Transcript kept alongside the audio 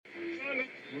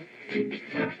The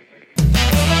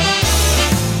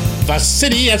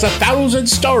city has 1,000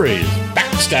 stories,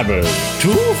 backstabbers,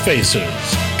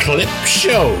 two-facers, clip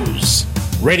shows.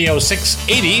 Radio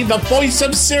 680, the voice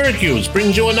of Syracuse,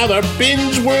 brings you another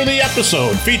binge-worthy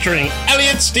episode featuring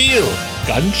Elliot Steele,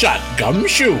 Gunshot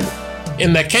Gumshoe,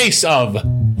 in the case of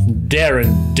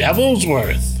Darren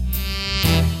Devilsworth.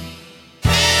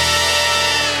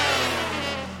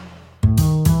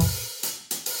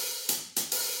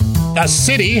 The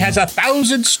city has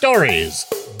 1,000 stories,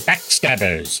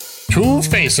 backstabbers,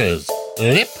 two-facers,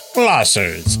 lip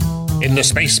glossers. In the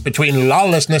space between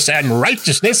lawlessness and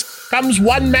righteousness comes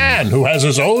one man who has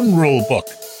his own rule book.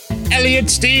 Elliot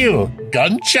Steele,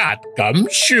 Gunshot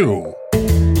Gumshoe.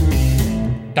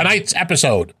 Tonight's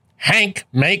episode, Hank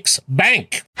Makes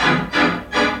Bank.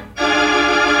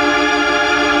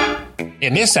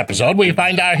 In this episode, we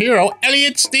find our hero,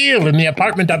 Elliot Steele, in the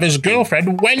apartment of his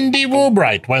girlfriend, Wendy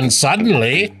Woolbright, when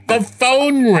suddenly the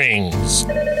phone rings.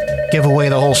 Give away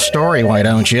the whole story, why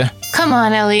don't you? Come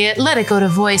on, Elliot, let it go to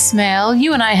voicemail.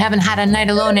 You and I haven't had a night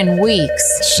alone in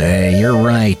weeks. Say, you're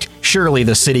right. Surely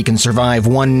the city can survive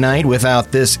one night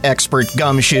without this expert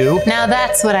gumshoe. Now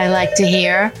that's what I like to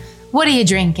hear. What are you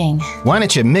drinking? Why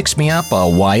don't you mix me up a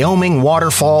Wyoming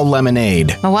waterfall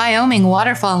lemonade? A Wyoming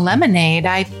waterfall lemonade?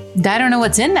 I don't know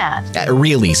what's in that.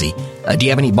 Real easy. Do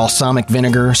you have any balsamic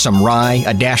vinegar, some rye,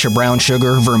 a dash of brown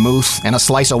sugar, vermouth, and a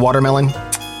slice of watermelon?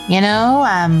 You know,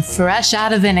 I'm fresh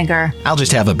out of vinegar. I'll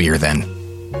just have a beer then.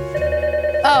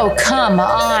 Oh, come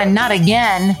on, not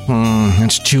again.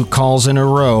 It's 2 calls in a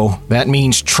row. That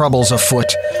means trouble's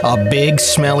afoot. A big,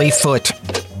 smelly foot.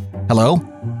 Hello?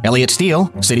 Elliot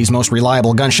Steele, city's most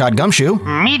reliable gunshot gumshoe.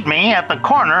 Meet me at the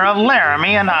corner of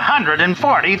Laramie and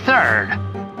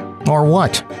 143rd. Or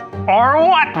what? Or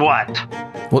what?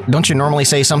 Well, don't you normally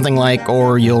say something like,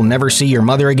 or you'll never see your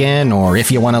mother again, or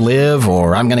if you want to live,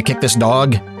 or I'm gonna kick this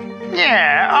dog?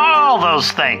 Yeah, all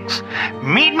those things.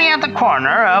 Meet me at the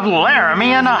corner of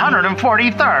Laramie and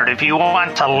 143rd if you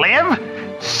want to live,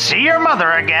 see your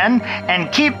mother again, and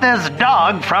keep this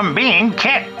dog from being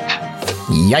kicked.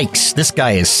 Yikes, this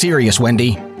guy is serious,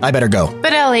 Wendy. I better go.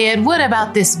 But Elliot, what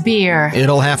about this beer?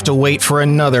 It'll have to wait for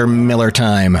another Miller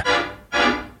time.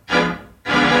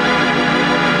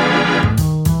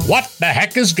 What the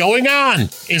heck is going on?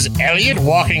 Is Elliot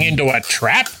walking into a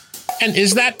trap? And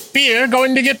is that beer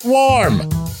going to get warm?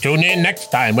 Tune in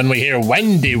next time when we hear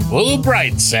Wendy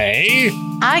Woolbright say...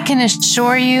 I can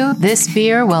assure you this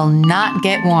beer will not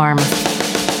get warm.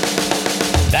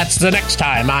 That's the next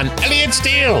time on Elliot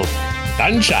Steele,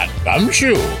 Gunshot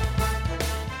Gumshoe.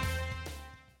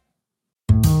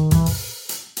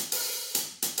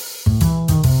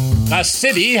 The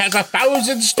city has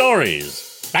 1,000 stories.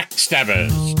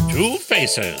 Backstabbers,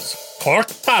 two-facers, cork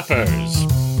poppers.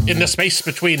 In the space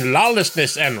between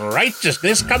lawlessness and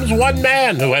righteousness comes one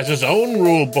man who has his own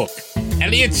rule book.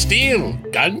 Elliot Steele,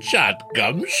 Gunshot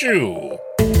Gumshoe.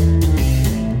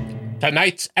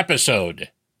 Tonight's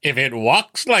episode, if it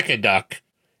walks like a duck,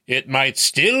 it might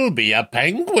still be a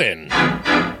penguin.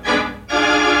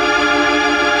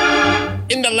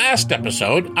 In the last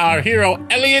episode, our hero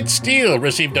Elliot Steele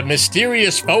received a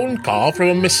mysterious phone call from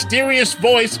a mysterious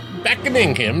voice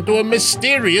beckoning him to a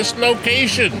mysterious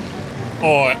location.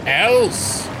 Or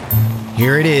else.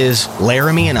 Here it is,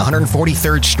 Laramie and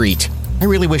 143rd Street. I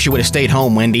really wish you would have stayed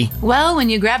home, Wendy. Well,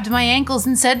 when you grabbed my ankles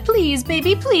and said, "Please,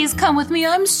 baby, please come with me,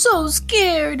 I'm so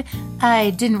scared," I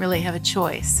didn't really have a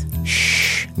choice.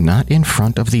 Shh, not in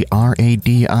front of the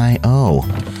RADIO.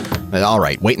 All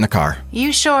right, wait in the car.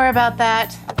 You sure about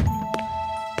that?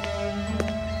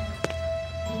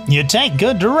 You take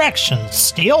good directions,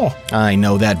 Steele. I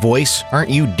know that voice. Aren't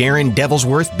you Darren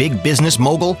Devilsworth, big business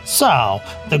mogul? So,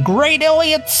 the great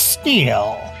Elliot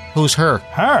Steele. Who's her?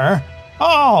 Her?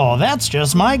 Oh, that's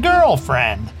just my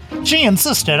girlfriend. She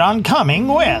insisted on coming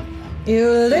with. You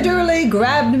literally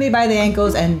grabbed me by the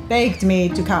ankles and begged me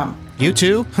to come. You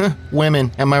too?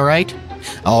 Women, am I right?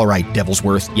 All right,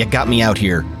 Devilsworth, you got me out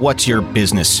here. What's your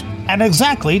business? At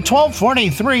exactly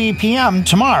 12:43 p.m.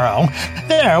 tomorrow,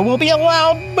 there will be a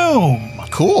loud boom.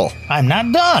 Cool. I'm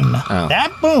not done. Oh.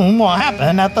 That boom will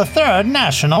happen at the Third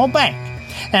National Bank.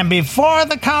 And before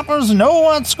the coppers know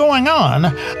what's going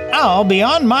on, I'll be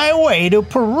on my way to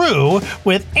Peru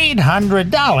with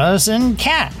 $800 in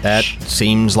cash. That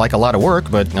seems like a lot of work,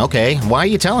 but okay. Why are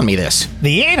you telling me this?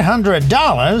 The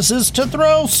 $800 is to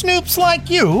throw snoops like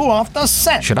you off the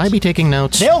scent. Should I be taking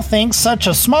notes? They'll think such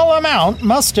a small amount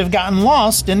must have gotten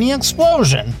lost in the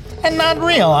explosion. and not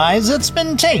realize it's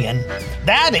been taken.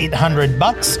 That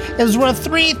 $800 is worth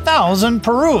 3,000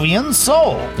 Peruvian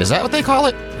sol. Is that what they call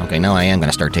it? Okay, now I am going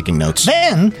to start taking notes.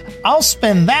 Then I'll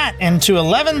spend that into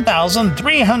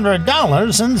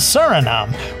 $11,300 in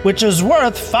Suriname, which is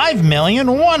worth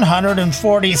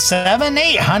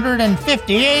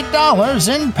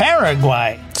 $5,147,858 in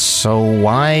Paraguay. So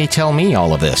why tell me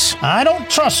all of this? I don't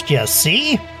trust you,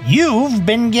 see? You've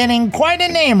been getting quite a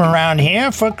name around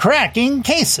here for cracking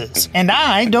cases, and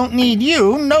I don't need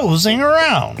you nosing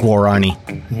around. Guarani.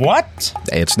 What?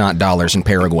 It's not dollars in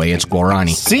Paraguay, it's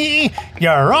Guarani. See?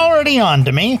 You're already on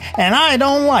to me, and I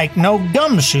don't like no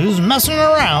gumshoes messing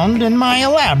around in my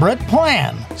elaborate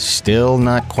plan. Still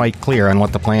not quite clear on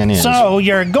what the plan is. So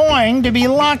you're going to be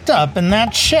locked up in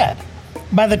that shed.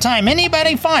 By the time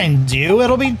anybody finds you,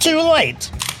 it'll be too late.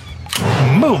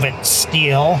 Move it,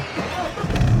 Steele.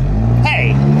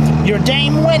 Hey, your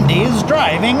Dame Wendy is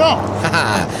driving off.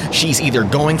 Haha, she's either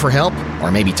going for help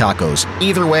or maybe tacos.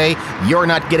 Either way, you're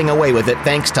not getting away with it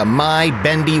thanks to my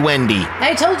Bendy Wendy.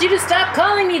 I told you to stop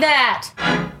calling me that.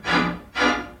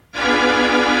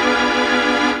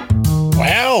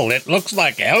 Well, it looks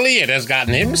like Elliot has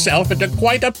gotten himself into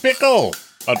quite a pickle.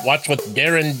 But what's with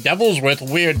Darren Devilsworth's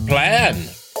weird plan?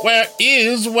 Where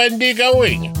is Wendy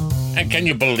going? And can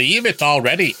you believe it's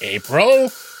already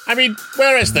April? I mean,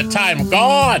 where has the time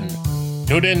gone?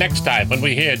 Tune in next time when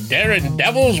we hear Darren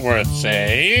Devilsworth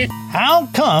say... How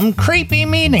come creepy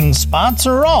meeting spots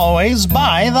are always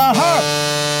by the heart?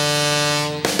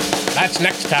 That's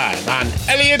next time on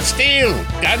Elliot Steele,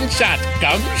 Gunshot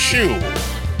Gumshoe.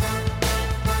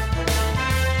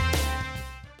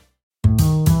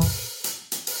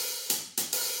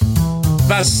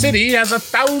 The city has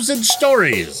 1,000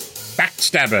 stories.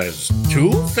 Backstabbers,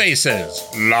 two-faces,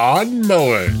 lawn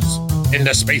mowers. In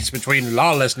the space between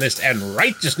lawlessness and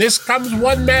righteousness comes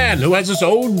one man who has his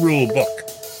own rule book.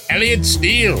 Elliot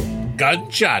Steele,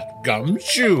 Gunshot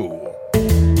Gumshoe.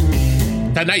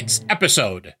 Tonight's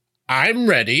episode, I'm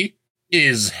Ready,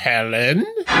 Is Helen?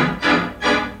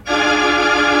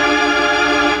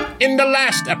 In the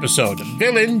last episode,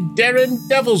 villain Darren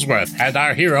Devilsworth had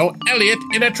our hero Elliot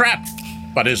in a trap.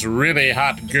 But his really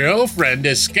hot girlfriend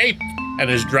escaped and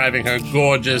is driving her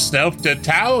gorgeous self to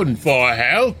town for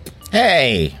help.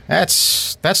 Hey,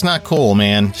 that's not cool,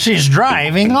 man. She's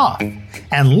driving off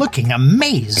and looking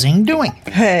amazing doing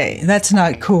it. Hey, that's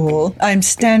not cool. I'm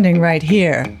standing right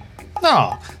here.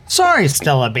 Oh, sorry,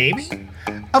 Stella baby.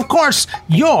 Of course,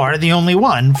 you're the only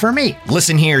one for me.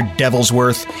 Listen here,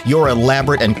 Devilsworth. Your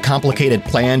elaborate and complicated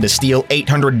plan to steal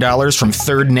 $800 from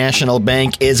Third National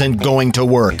Bank isn't going to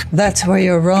work. That's where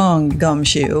you're wrong,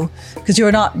 Gumshoe. Because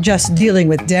you're not just dealing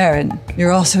with Darren,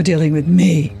 you're also dealing with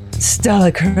me,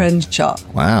 Stella Crenshaw.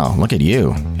 Wow, look at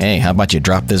you. Hey, how about you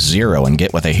drop this zero and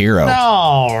get with a hero?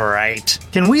 All right.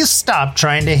 Can we stop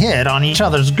trying to hit on each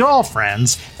other's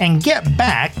girlfriends and get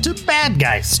back to bad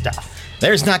guy stuff?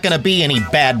 There's not going to be any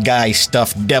bad guy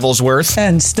stuff, Devilsworth.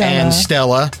 And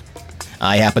Stella.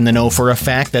 I happen to know for a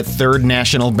fact that Third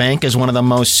National Bank is one of the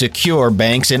most secure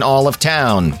banks in all of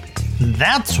town.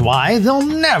 That's why they'll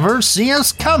never see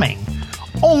us coming.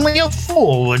 Only a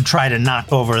fool would try to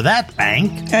knock over that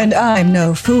bank. And I'm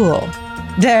no fool.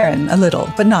 Darren, a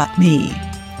little, but not me.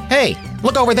 Hey,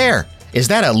 look over there. Is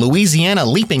that a Louisiana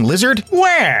leaping lizard?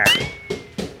 Where?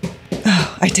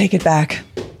 I take it back.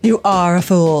 You are a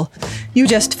fool. You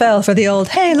just fell for the old,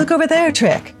 hey, look over there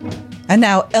trick. And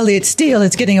now Elliot Steele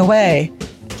is getting away.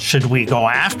 Should we go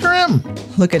after him?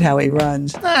 Look at how he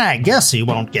runs. I guess he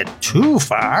won't get too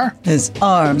far. His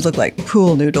arms look like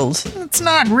pool noodles. It's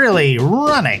not really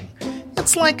running.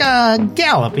 It's like a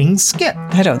galloping skip.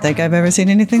 I don't think I've ever seen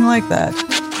anything like that.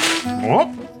 Whoop,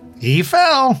 he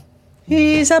fell.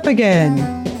 He's up again.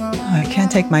 I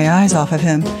can't take my eyes off of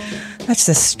him. That's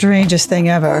the strangest thing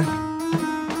ever.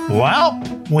 Well,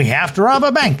 we have to rob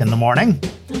a bank in the morning.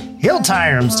 He'll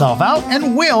tire himself out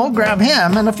and we'll grab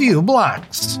him in a few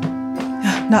blocks.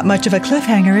 Not much of a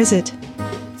cliffhanger, is it?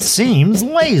 Seems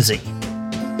lazy.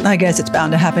 I guess it's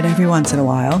bound to happen every once in a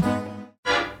while.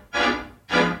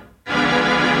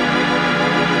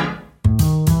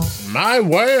 My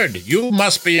word, you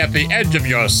must be at the edge of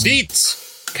your seats.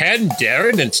 Can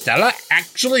Darren and Stella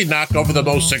actually knock over the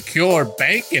most secure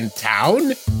bank in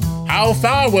town? How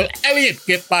far will Elliot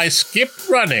get by skip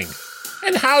running?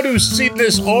 And how do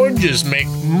seedless oranges make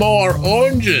more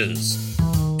oranges?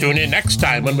 Tune in next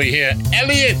time when we hear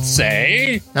Elliot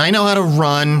say... I know how to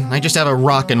run. I just have a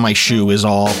rock in my shoe is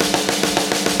all.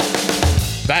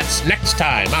 That's next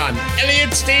time on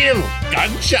Elliot Steele,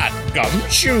 Gunshot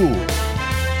Gumshoe.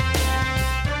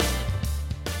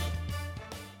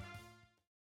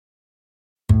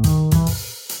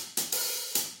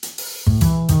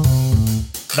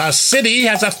 The city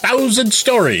has 1,000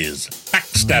 stories.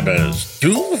 Backstabbers,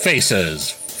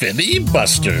 two-facers,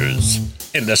 filibusters.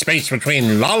 In the space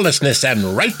between lawlessness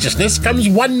and righteousness comes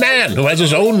one man who has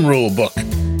his own rule book.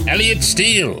 Elliot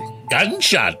Steele,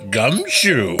 Gunshot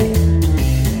Gumshoe.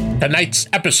 Tonight's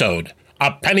episode,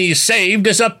 a penny saved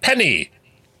is a penny.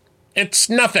 It's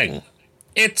nothing.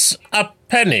 It's a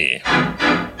penny.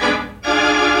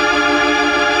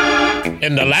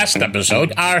 In the last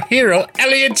episode, our hero,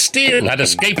 Elliot Steele, had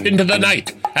escaped into the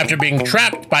night after being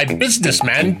trapped by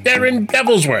businessman Darren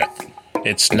Devilsworth.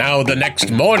 It's now the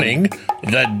next morning,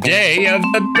 the day of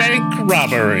the bank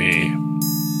robbery.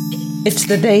 It's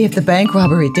the day of the bank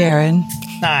robbery, Darren.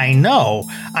 I know.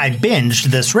 I binged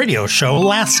this radio show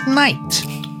last night.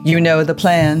 You know the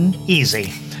plan.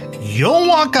 Easy. You'll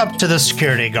walk up to the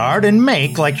security guard and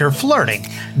make like you're flirting.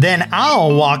 Then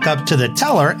I'll walk up to the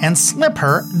teller and slip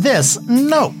her this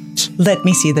note. Let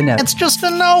me see the note. It's just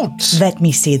a note. Let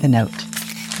me see the note.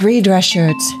 3 dress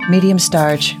shirts, medium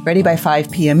starch, ready by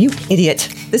 5 p.m. You idiot.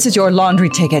 This is your laundry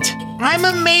ticket. I'm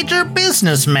a major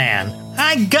businessman.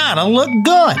 I gotta look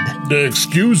good.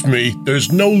 Excuse me,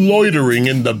 there's no loitering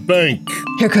in the bank.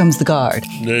 Here comes the guard.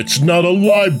 It's not a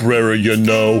library, you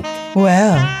know.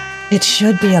 Well, it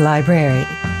should be a library,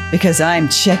 because I'm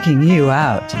checking you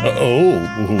out.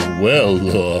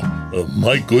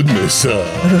 My goodness.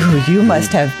 Ooh, you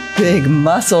must have big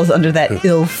muscles under that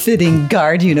ill-fitting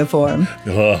guard uniform.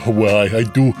 I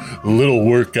do a little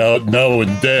workout now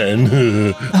and then.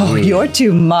 Oh, you're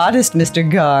too modest, Mr.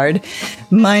 Guard.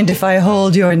 Mind if I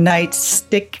hold your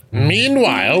nightstick?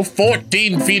 Meanwhile,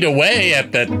 14 feet away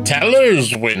at the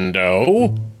teller's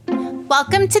window...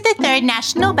 Welcome to the Third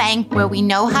National Bank, where we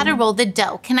know how to roll the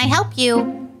dough. Can I help you?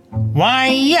 Why,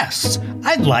 yes.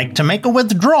 I'd like to make a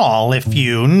withdrawal, if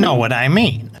you know what I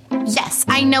mean. Yes,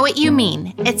 I know what you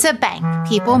mean. It's a bank.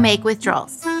 People make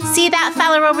withdrawals. See that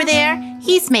fella over there?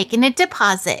 He's making a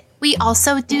deposit. We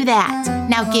also do that.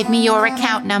 Now give me your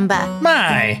account number.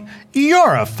 My,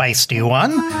 you're a feisty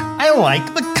one. I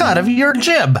like the cut of your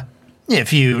jib,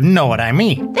 if you know what I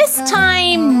mean. This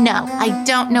time, no. I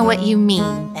don't know what you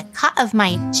mean. The cut of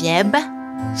my jib?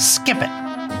 Skip it.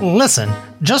 Listen,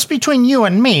 just between you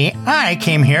and me, I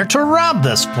came here to rob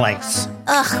this place.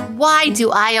 Ugh, why do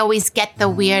I always get the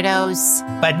weirdos?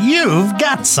 But you've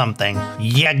got something.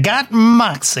 You got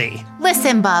moxie.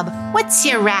 Listen, bub, what's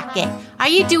your racket? Are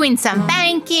you doing some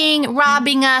banking,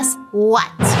 robbing us?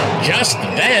 What? Just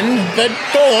then, the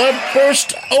door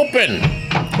burst open.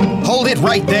 Hold it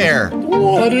right there.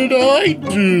 What did I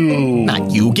do?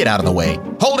 Not you. Get out of the way.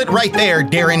 Hold it right there,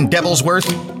 Darren Devilsworth.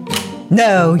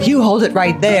 No, you hold it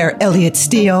right there, Elliot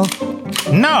Steele.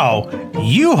 No,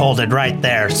 you hold it right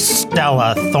there,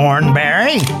 Stella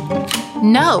Thornberry.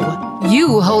 No,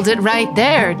 you hold it right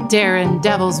there, Darren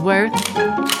Devilsworth.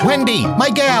 Wendy, my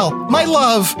gal, my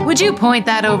love. Would you point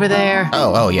that over there?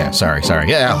 Oh, yeah, sorry.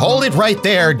 Yeah, hold it right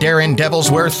there, Darren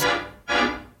Devilsworth.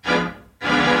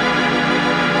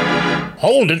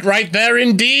 Hold it right there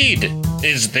indeed.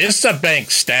 Is this a bank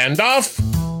standoff?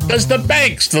 Does the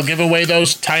bank still give away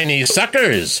those tiny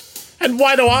suckers? And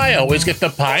why do I always get the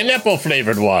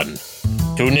pineapple-flavored one?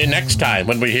 Tune in next time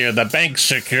when we hear the bank's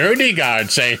security guard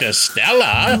say to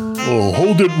Stella... Oh,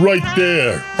 hold it right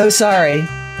there. Oh, sorry.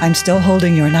 I'm still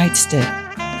holding your nightstick.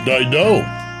 I know.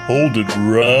 Hold it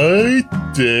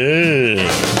right there.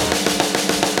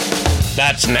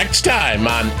 That's next time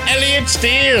on Elliot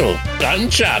Steele,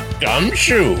 Gunshot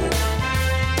Gumshoe.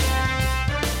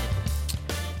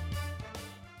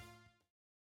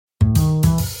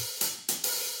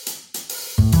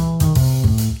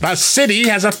 The city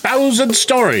has 1,000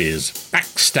 stories.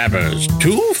 Backstabbers,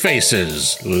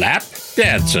 two-facers, lap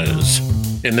dancers.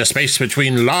 In the space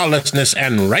between lawlessness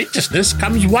and righteousness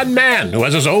comes one man who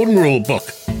has his own rule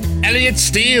book. Elliot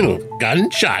Steele,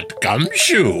 Gunshot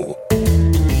Gumshoe.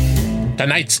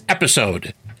 Tonight's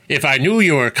episode. If I knew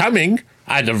you were coming,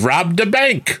 I'd have robbed a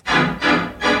bank.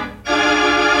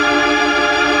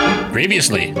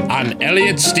 Previously on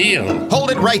Elliot Steele.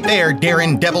 Hold it right there,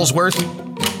 Darren Devilsworth.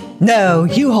 No,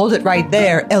 you hold it right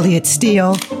there, Elliot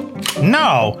Steele.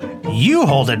 No, you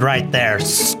hold it right there,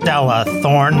 Stella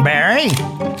Thornberry.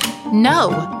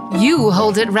 No, you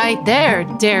hold it right there,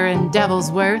 Darren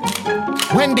Devilsworth.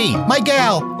 Wendy, my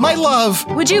gal, my love.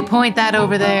 Would you point that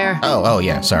over there? Oh,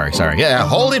 yeah, sorry. Yeah,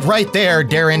 hold it right there,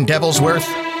 Darren Devilsworth.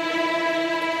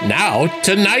 Now,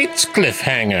 tonight's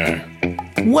cliffhanger.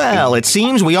 Well, it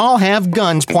seems we all have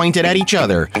guns pointed at each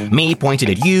other. Me pointed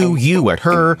at you, you at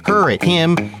her at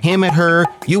him at her,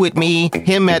 you at me,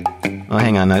 him at... Oh,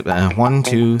 hang on. 1,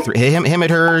 2, 3. Him at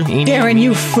her. Darren,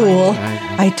 you fool.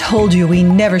 I told you we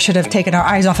never should have taken our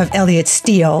eyes off of Elliot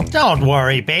Steele. Don't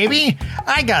worry, baby.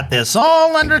 I got this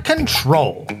all under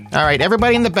control. All right,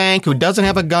 everybody in the bank who doesn't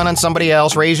have a gun on somebody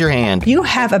else, raise your hand. You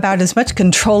have about as much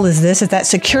control as this as that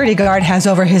security guard has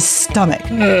over his stomach.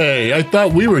 Hey, I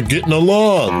thought we were getting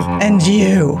along. And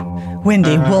you,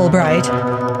 Wendy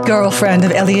Woolbright, girlfriend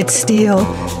of Elliot Steele,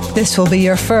 this will be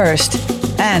your first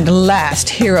and last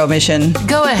hero mission.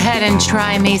 Go ahead and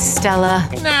try me, Stella.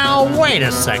 Now, wait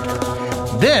a second.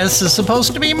 This is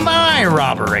supposed to be my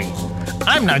robbery.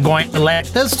 I'm not going to let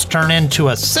this turn into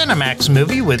a Cinemax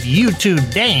movie with you two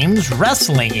dames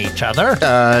wrestling each other.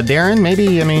 Darren,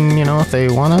 maybe, if they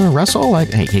want to wrestle,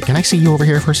 hey, can I see you over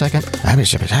here for a second?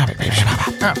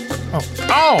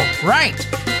 Oh, right.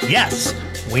 Yes,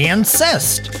 we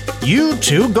insist. You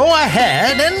two go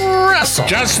ahead and wrestle.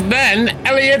 Just then,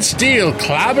 Elliot Steele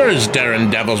clobbers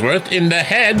Darren Devilsworth in the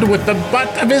head with the butt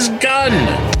of his gun.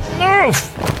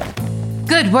 Oof.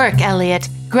 Good work, Elliot.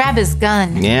 Grab his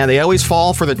gun. Yeah, they always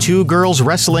fall for the two girls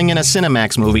wrestling in a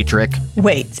Cinemax movie trick.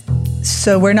 Wait,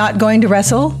 so we're not going to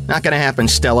wrestle? Not gonna happen,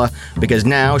 Stella, because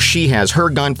now she has her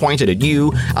gun pointed at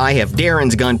you, I have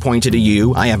Darren's gun pointed at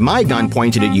you, I have my gun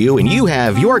pointed at you, and you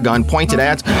have your gun pointed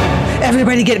at...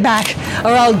 Everybody get back,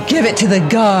 or I'll give it to the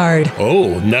guard.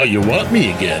 Oh, now you want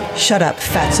me again. Shut up,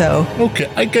 fatso.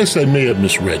 Okay, I guess I may have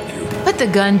misread you. Put the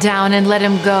gun down and let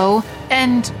him go.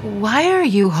 And why are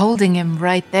you holding him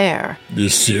right there?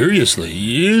 Seriously,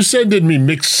 you're sending me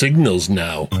mixed signals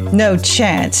now. No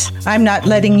chance. I'm not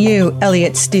letting you,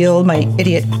 Elliot Steele, my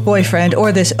idiot boyfriend,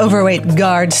 or this overweight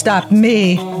guard stop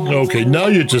me. Okay, now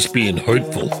you're just being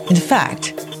hurtful. In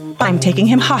fact, I'm taking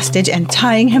him hostage and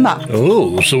tying him up.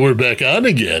 Oh, so we're back on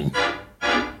again.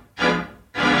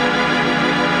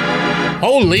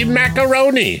 Holy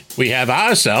macaroni! We have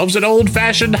ourselves an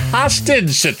old-fashioned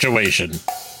hostage situation.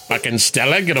 But can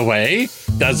Stella get away?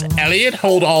 Does Elliot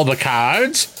hold all the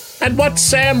cards? And what's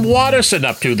Sam Watterson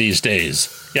up to these days?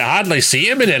 You hardly see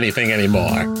him in anything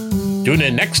anymore. Tune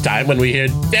in next time when we hear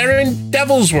Darren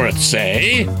Devilsworth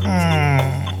say...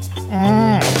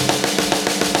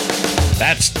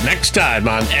 That's next time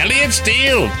on Elliot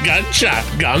Steele, Gunshot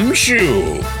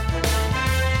Gumshoe.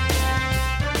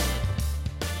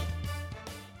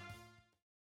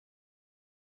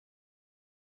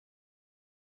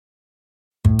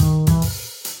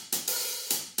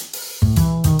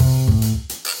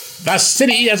 The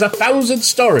city has 1,000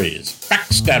 stories,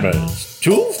 backstabbers,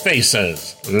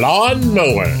 two-facers, lawn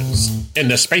mowers. In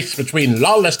the space between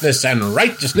lawlessness and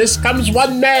righteousness comes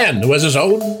one man who has his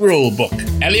own rule book.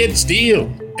 Elliot Steele,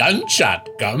 Gunshot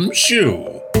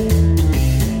Gumshoe.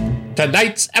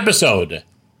 Tonight's episode.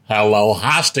 Hello,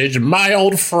 hostage, my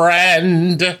old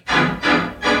friend.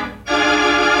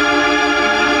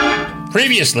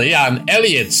 Previously on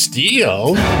Elliot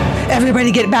Steele...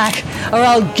 Everybody get back, or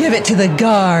I'll give it to the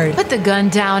guard. Put the gun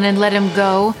down and let him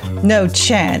go. No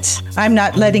chance. I'm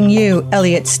not letting you,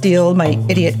 Elliot Steele, my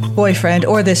idiot boyfriend,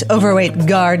 or this overweight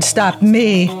guard stop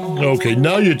me. Okay,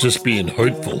 now you're just being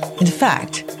hurtful. In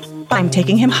fact, I'm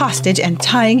taking him hostage and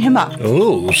tying him up.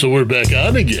 Oh, so we're back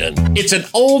on again. It's an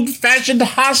old-fashioned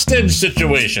hostage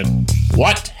situation.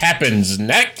 What happens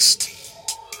next?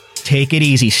 Take it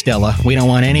easy, Stella. We don't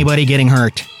want anybody getting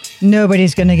hurt.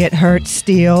 Nobody's gonna get hurt,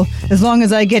 Steele, as long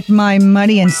as I get my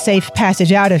money and safe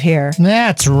passage out of here.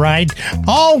 That's right.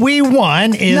 All we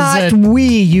want is Not we,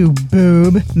 you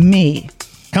boob. Me.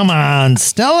 Come on,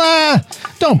 Stella.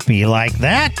 Don't be like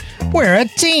that. We're a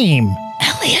team.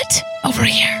 Elliot, over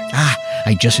here.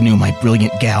 I just knew my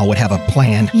brilliant gal would have a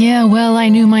plan. Yeah, well, I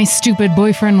knew my stupid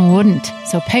boyfriend wouldn't,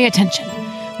 so pay attention.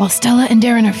 While Stella and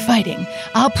Darren are fighting,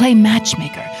 I'll play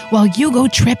matchmaker while you go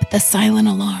trip the silent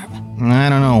alarm. I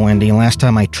don't know, Wendy. Last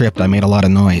time I tripped, I made a lot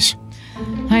of noise.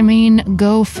 I mean,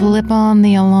 go flip on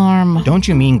the alarm. Don't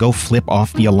you mean go flip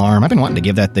off the alarm? I've been wanting to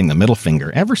give that thing the middle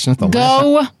finger ever since the last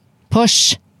Go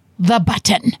push the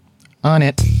button. On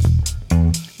it.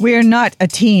 We're not a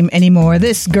team anymore.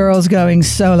 This girl's going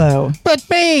solo. But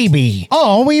baby,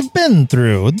 all we've been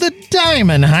through, the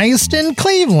diamond heist in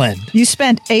Cleveland, You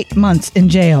spent 8 months in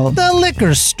jail. the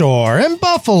liquor store in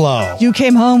Buffalo, You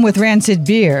came home with rancid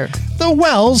beer. the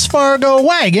Wells Fargo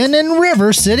wagon in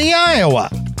River City, Iowa.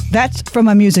 That's from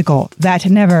a musical. That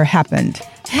never happened.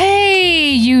 Hey,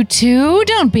 you two,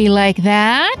 don't be like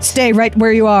that. Stay right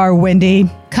where you are, Wendy.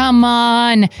 Come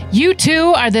on. You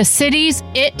two are the city's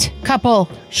it couple.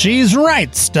 She's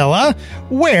right, Stella.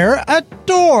 We're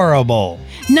adorable.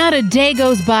 Not a day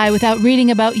goes by without reading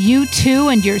about you two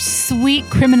and your sweet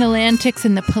criminal antics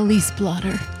in the police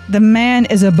blotter. The man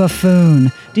is a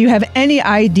buffoon. Do you have any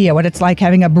idea what it's like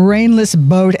having a brainless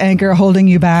boat anchor holding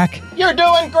you back? You're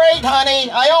doing great, honey.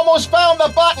 I almost found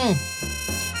the button.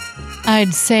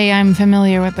 I'd say I'm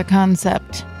familiar with the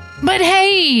concept. But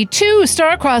hey, two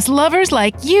star-crossed lovers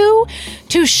like you,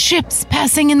 two ships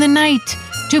passing in the night,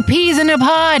 two peas in a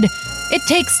pod. It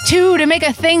takes two to make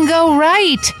a thing go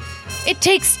right. It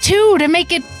takes two to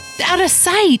make it out of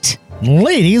sight.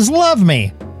 Ladies love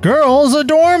me. Girls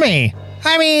adore me.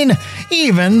 I mean,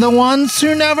 even the ones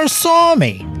who never saw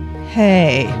me.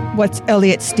 Hey, what's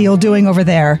Elliot Steele doing over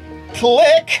there?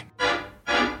 Click.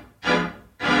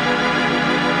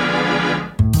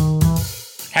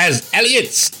 Has Elliot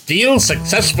Steele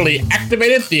successfully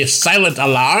activated the silent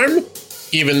alarm?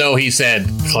 Even though he said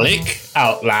click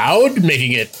out loud,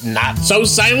 making it not so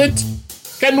silent?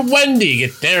 Can Wendy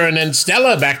get Darren and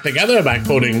Stella back together by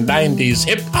quoting 90s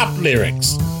hip-hop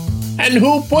lyrics? And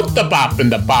who put the bop in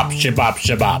the bop shabop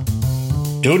shabop?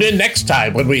 Tune in next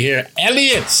time when we hear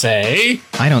Elliot say...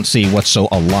 I don't see what's so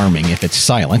alarming if it's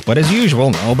silent, but as usual,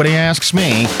 nobody asks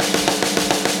me.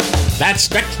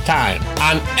 That's next time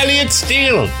on Elliot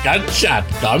Steele, Gunshot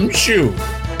Gumshoe.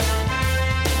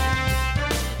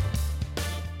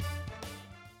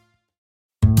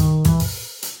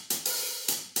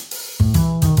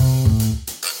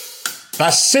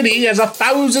 The city has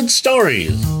 1,000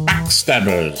 stories,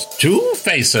 backstabbers,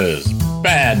 two-facers,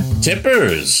 bad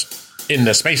tippers. In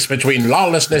the space between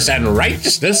lawlessness and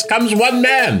righteousness comes one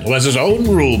man who has his own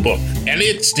rule book,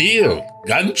 Elliot Steele,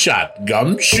 Gunshot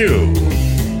Gumshoe.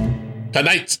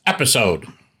 Tonight's episode,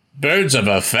 Birds of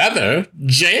a Feather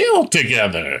Jail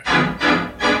Together.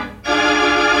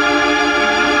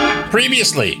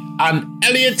 Previously on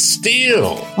Elliot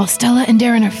Steele. While Stella and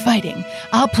Darren are fighting,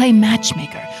 I'll play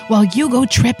matchmaker while you go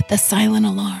trip the silent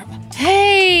alarm.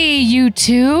 Hey, you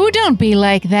two, don't be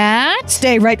like that.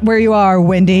 Stay right where you are,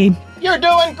 Wendy. You're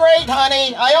doing great,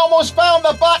 honey. I almost found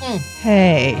the button.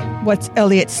 Hey, what's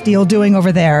Elliot Steele doing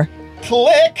over there?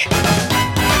 Click.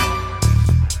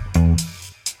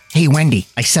 Hey, Wendy,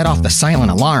 I set off the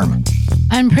silent alarm.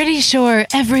 I'm pretty sure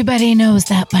everybody knows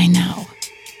that by now.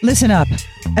 Listen up.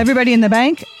 Everybody in the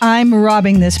bank, I'm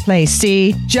robbing this place,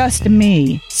 see? Just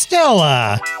me.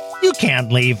 Stella, you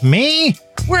can't leave me.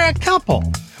 We're a couple.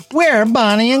 We're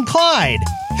Bonnie and Clyde,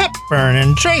 Hepburn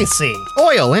and Tracy.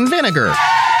 Oil and vinegar.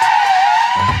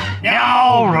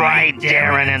 All right,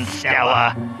 Darren and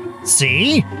Stella.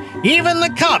 See? Even the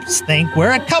cops think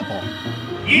we're a couple.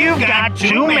 You've got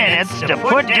 2 minutes to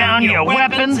put down your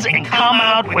weapons and come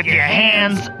out with your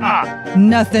hands up.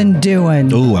 Nothing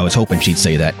doing. Ooh, I was hoping she'd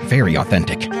say that. Very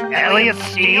authentic. Elliot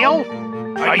Steele?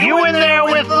 Are you in there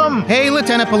with them? Hey,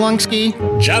 Lieutenant Polonsky.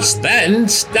 Just then,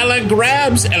 Stella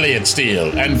grabs Elliot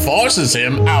Steele and forces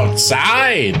him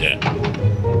outside.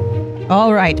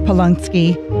 All right,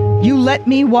 Polonsky. You let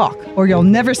me walk, or you'll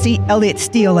never see Elliot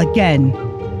Steele again.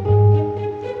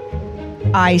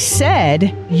 I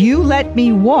said, you let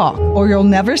me walk, or you'll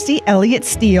never see Elliot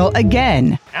Steele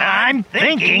again. I'm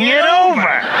thinking it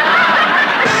over.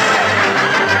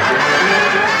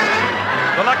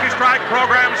 The Lucky Strike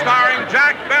program starring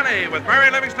Jack Benny with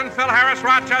Mary Livingston, Phil Harris,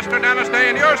 Rochester, Dennis Day,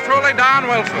 and yours truly, Don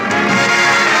Wilson.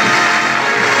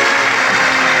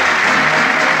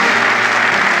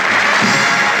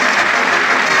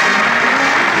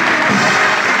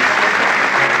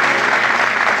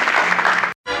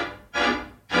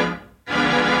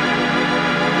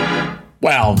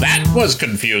 Well, that was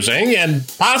confusing and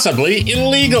possibly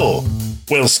illegal.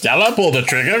 Will Stella pull the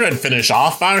trigger and finish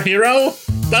off our hero?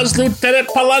 Does Lieutenant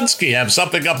Polonsky have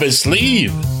something up his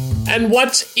sleeve? And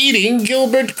what's eating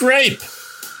Gilbert Grape?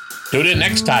 Tune in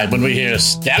next time when we hear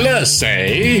Stella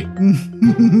say...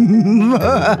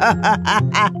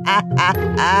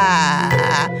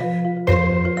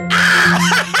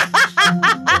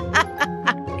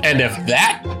 And if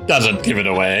that doesn't give it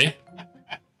away...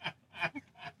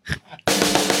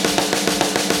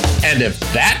 And if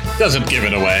that doesn't give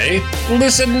it away,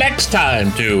 listen next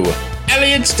time to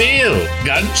Elliot Steele,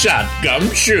 Gunshot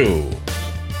Gumshoe.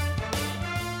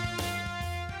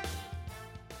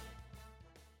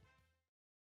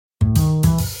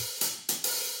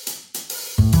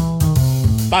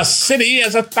 The city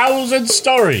has 1,000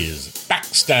 stories,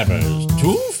 backstabbers,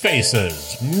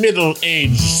 two-facers,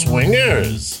 middle-aged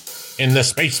swingers. In the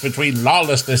space between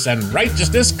lawlessness and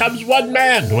righteousness comes one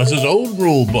man who has his own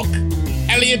rule book.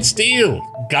 Elliot Steele,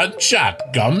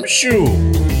 Gunshot Gumshoe.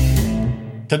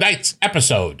 Tonight's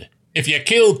episode, If you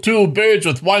kill 2 birds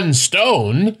with 1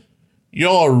 stone,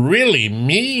 you're really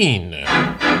mean.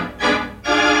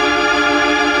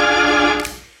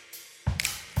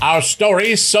 Our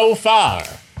story so far.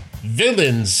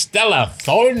 Villain Stella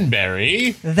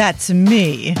Thornberry That's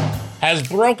me. has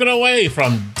broken away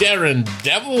from Darren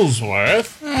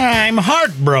Devilsworth I'm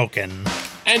heartbroken.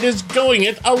 and is going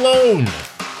it alone.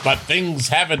 But things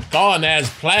haven't gone as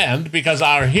planned because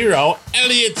our hero,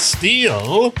 Elliot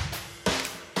Steele...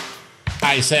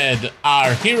 I said,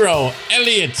 our hero,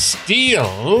 Elliot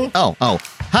Steele... Oh,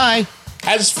 hi.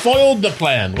 has foiled the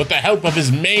plan with the help of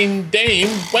his main dame,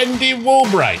 Wendy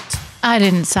Woolbright. I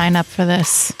didn't sign up for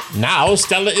this. Now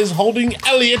Stella is holding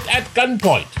Elliot at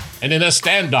gunpoint and in a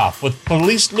standoff with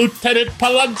Police Lieutenant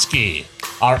Polonsky.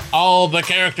 Are all the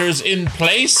characters in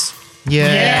place?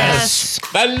 Yes.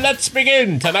 Then let's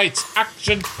begin tonight's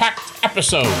action-packed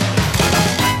episode.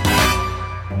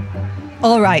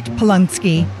 All right,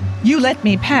 Polonsky. You let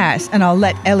me pass, and I'll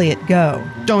let Elliot go.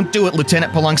 Don't do it,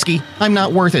 Lieutenant Polonsky. I'm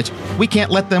not worth it. We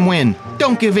can't let them win.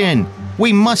 Don't give in.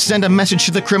 We must send a message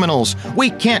to the criminals.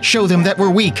 We can't show them that we're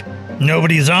weak.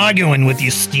 Nobody's arguing with you,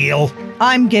 Steele.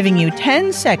 I'm giving you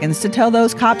 10 seconds to tell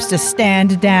those cops to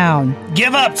stand down.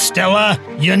 Give up, Stella.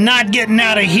 You're not getting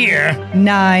out of here.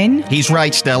 9, He's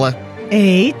right, Stella.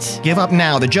 8, Give up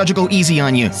now. The judge will go easy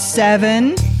on you.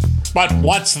 7. But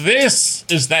what's this?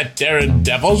 Is that Darren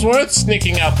Devilsworth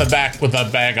sneaking out the back with a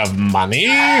bag of money?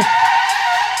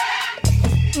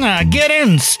 Get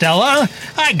in, Stella.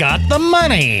 I got the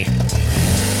money.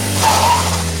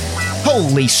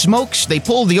 Holy smokes, they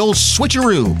pulled the old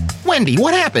switcheroo. Wendy,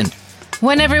 what happened?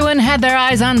 When everyone had their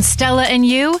eyes on Stella and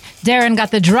you, Darren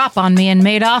got the drop on me and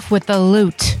made off with the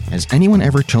loot. Has anyone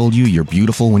ever told you you're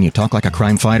beautiful when you talk like a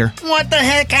crime fighter? What the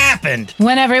heck happened?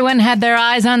 When everyone had their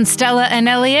eyes on Stella and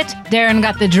Elliot, Darren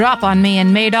got the drop on me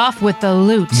and made off with the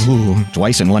loot. Ooh,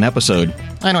 twice in one episode.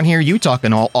 I don't hear you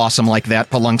talking all awesome like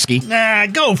that, Polonsky.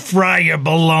 Go fry your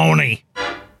baloney.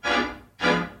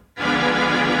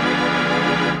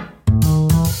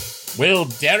 Will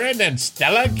Darren and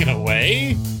Stella get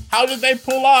away? How did they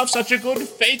pull off such a good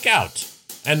fake-out?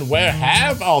 And where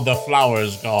have all the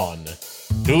flowers gone?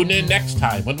 Tune in next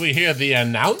time when we hear the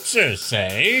announcer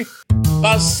say,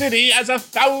 "The city has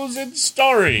 1,000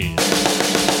 stories."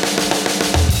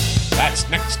 That's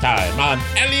next time on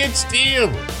Elliot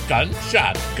Steele,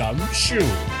 Gunshot Gumshoe.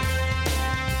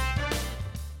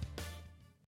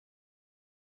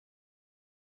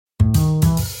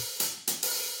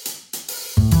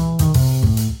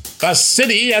 The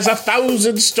city has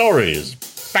 1,000 stories.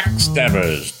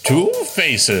 Backstabbers,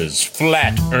 Two-Faces,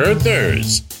 Flat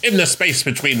Earthers. In the space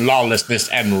between lawlessness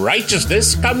and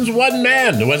righteousness comes one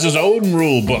man who has his own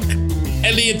rule book.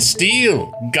 Elliot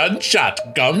Steele,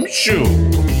 Gunshot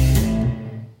Gumshoe.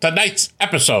 Tonight's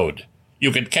episode.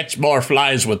 You can catch more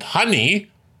flies with honey,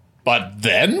 but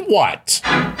then what?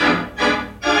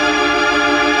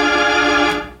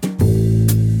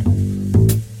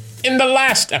 In the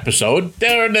last episode,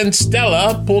 Darren and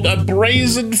Stella pulled a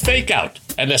brazen fake-out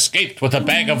and escaped with a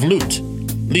bag of loot,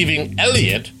 leaving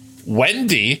Elliot,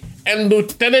 Wendy, and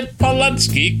Lieutenant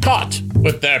Polonsky caught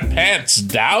with their pants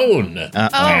down.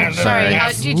 Oh, sorry.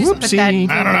 You just put that... Whoopsie.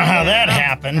 I don't know how that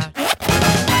happened.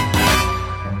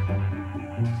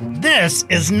 This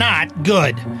is not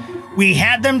good. We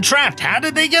had them trapped. How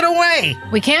did they get away?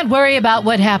 We can't worry about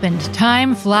what happened.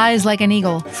 Time flies like an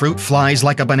eagle. Fruit flies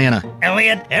like a banana.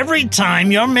 Elliot, every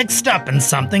time you're mixed up in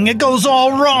something, it goes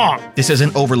all wrong. This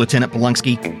isn't over, Lieutenant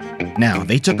Polonsky. Now,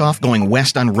 they took off going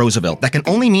west on Roosevelt. That can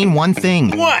only mean one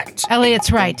thing. What? Elliot's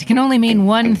right. It can only mean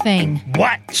one thing.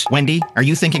 What? Wendy, are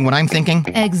you thinking what I'm thinking?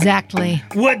 Exactly.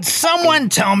 Would someone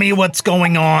tell me what's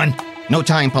going on? No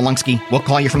time, Polonsky. We'll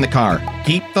call you from the car.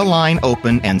 Keep the line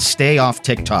open and stay off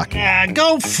TikTok.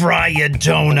 Go fry your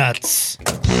donuts.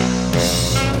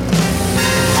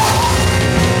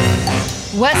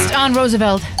 West on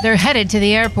Roosevelt. They're headed to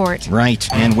the airport. Right,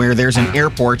 and where there's an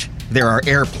airport, there are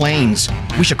airplanes.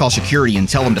 We should call security and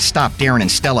tell them to stop Darren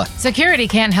and Stella. Security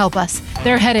can't help us.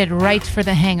 They're headed right for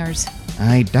the hangars.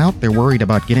 I doubt they're worried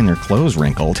about getting their clothes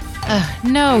wrinkled.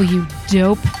 No, you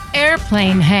dope.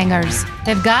 Airplane hangars.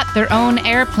 They've got their own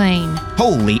airplane.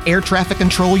 Holy air traffic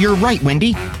control, you're right,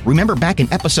 Wendy. Remember back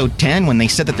in episode 10 when they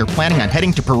said that they're planning on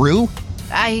heading to Peru?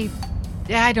 I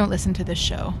don't listen to this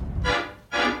show.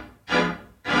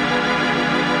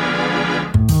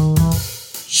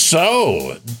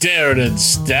 So, Darren and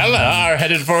Stella are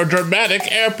headed for a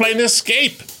dramatic airplane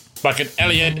escape. But can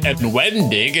Elliot and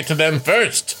Wendy get to them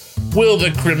first? Will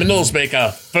the criminals make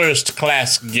a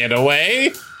first-class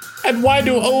getaway? And why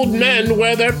do old men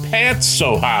wear their pants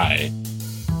so high?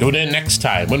 Tune in next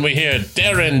time when we hear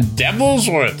Darren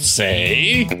Devilsworth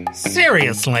say...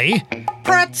 Seriously?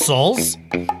 Pretzels?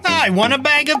 I want a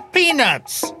bag of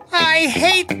peanuts. I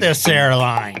hate this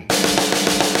airline.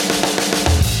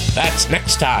 That's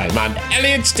next time on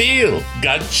Elliot Steele,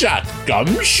 Gunshot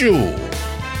Gumshoe.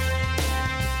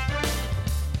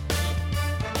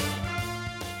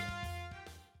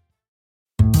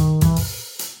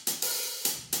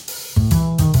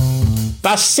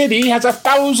 The city has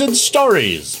 1,000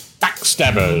 stories.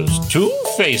 Backstabbers,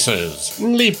 Two-Faces,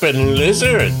 leaping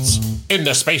lizards. In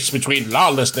the space between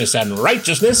lawlessness and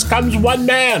righteousness comes one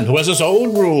man who has his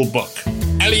own rule book.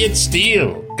 Elliot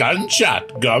Steele,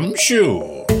 Gunshot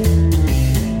Gumshoe.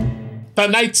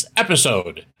 Tonight's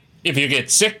episode. If you get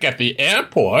sick at the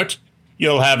airport,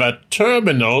 you'll have a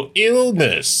terminal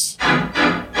illness.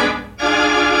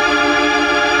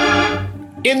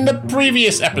 In the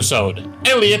previous episode,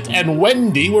 Elliot and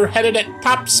Wendy were headed at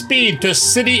top speed to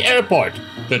City Airport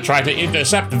to try to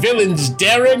intercept villains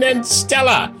Darren and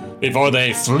Stella before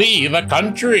they flee the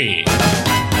country.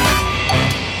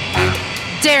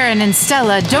 Darren and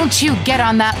Stella, don't you get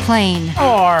on that plane.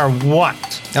 Or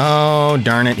what? Oh,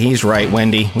 darn it, he's right,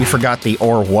 Wendy. We forgot the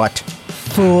or what.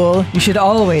 Fool, you should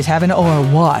always have an or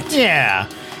what. Yeah,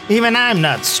 even I'm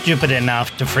not stupid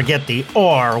enough to forget the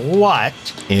or what.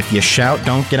 If you shout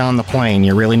don't get on the plane,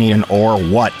 you really need an or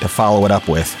what to follow it up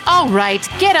with. All right,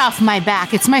 get off my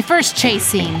back. It's my first chase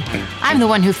scene. I'm the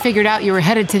one who figured out you were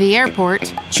headed to the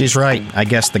airport. She's right. I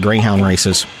guess the Greyhound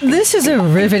races. This is a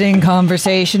riveting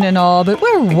conversation and all, but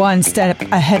we're one step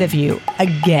ahead of you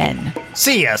again.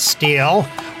 See ya, Steele.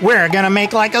 We're gonna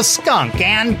make like a skunk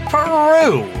and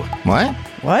Peru. What?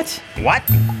 What? What?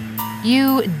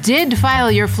 You did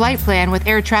file your flight plan with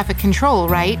air traffic control,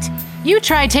 right? You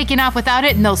try taking off without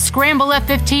it and they'll scramble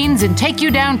F-15s and take you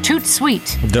down toot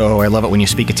sweet. Oh, I love it when you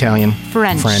speak Italian.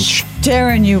 French.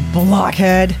 Darren, you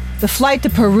blockhead. The flight to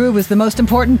Peru was the most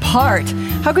important part.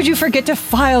 How could you forget to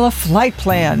file a flight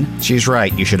plan? She's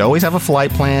right. You should always have a flight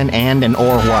plan and an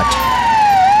or what.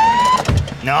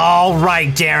 All right,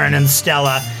 Darren and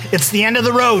Stella. It's the end of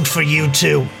the road for you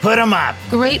two. Put 'em up.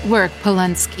 Great work,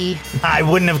 Polensky. I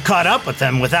wouldn't have caught up with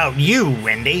them without you,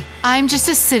 Wendy. I'm just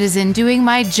a citizen doing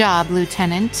my job,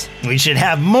 Lieutenant. We should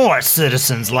have more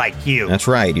citizens like you. That's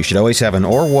right. You should always have an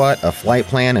or what, a flight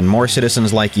plan, and more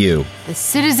citizens like you. The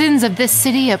citizens of this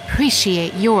city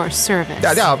appreciate your service.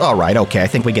 All right, okay. I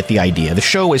think we get the idea. The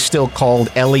show is still called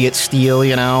Elliot Steele,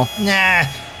 you know? Nah,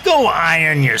 go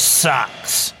iron your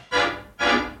socks.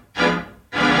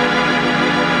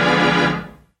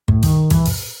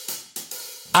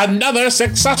 Another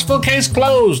successful case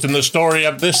closed in the story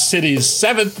of this city's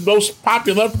 7th most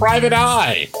popular private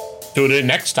eye. Tune in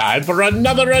next time for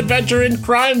another adventure in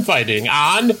crime fighting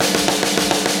on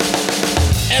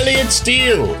Elliot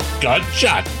Steele,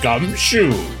 Gunshot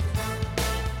Gumshoe.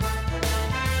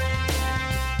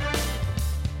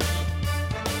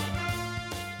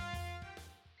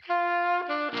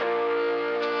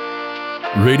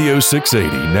 Radio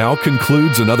 680 now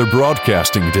concludes another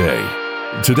broadcasting day.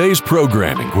 Today's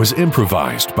programming was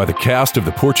improvised by the cast of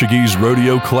the Portuguese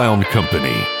Rodeo Clown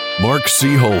Company: Mark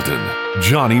C. Holden,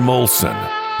 Johnny Molson,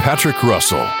 Patrick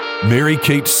Russell, Mary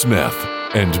Kate Smith,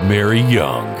 and Mary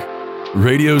Young.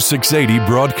 Radio 680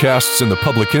 broadcasts in the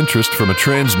public interest from a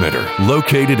transmitter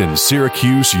located in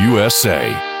Syracuse,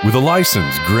 USA, with a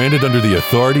license granted under the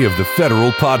authority of the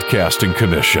Federal Podcasting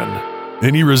Commission.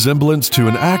 Any resemblance to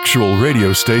an actual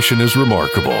radio station is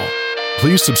remarkable.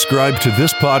 Please subscribe to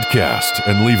this podcast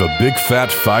and leave a big fat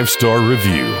 5-star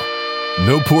review.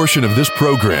 No portion of this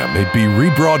program may be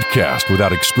rebroadcast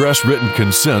without express written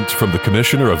consent from the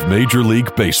Commissioner of Major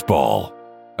League Baseball.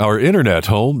 Our internet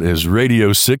home is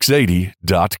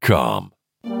radio680.com.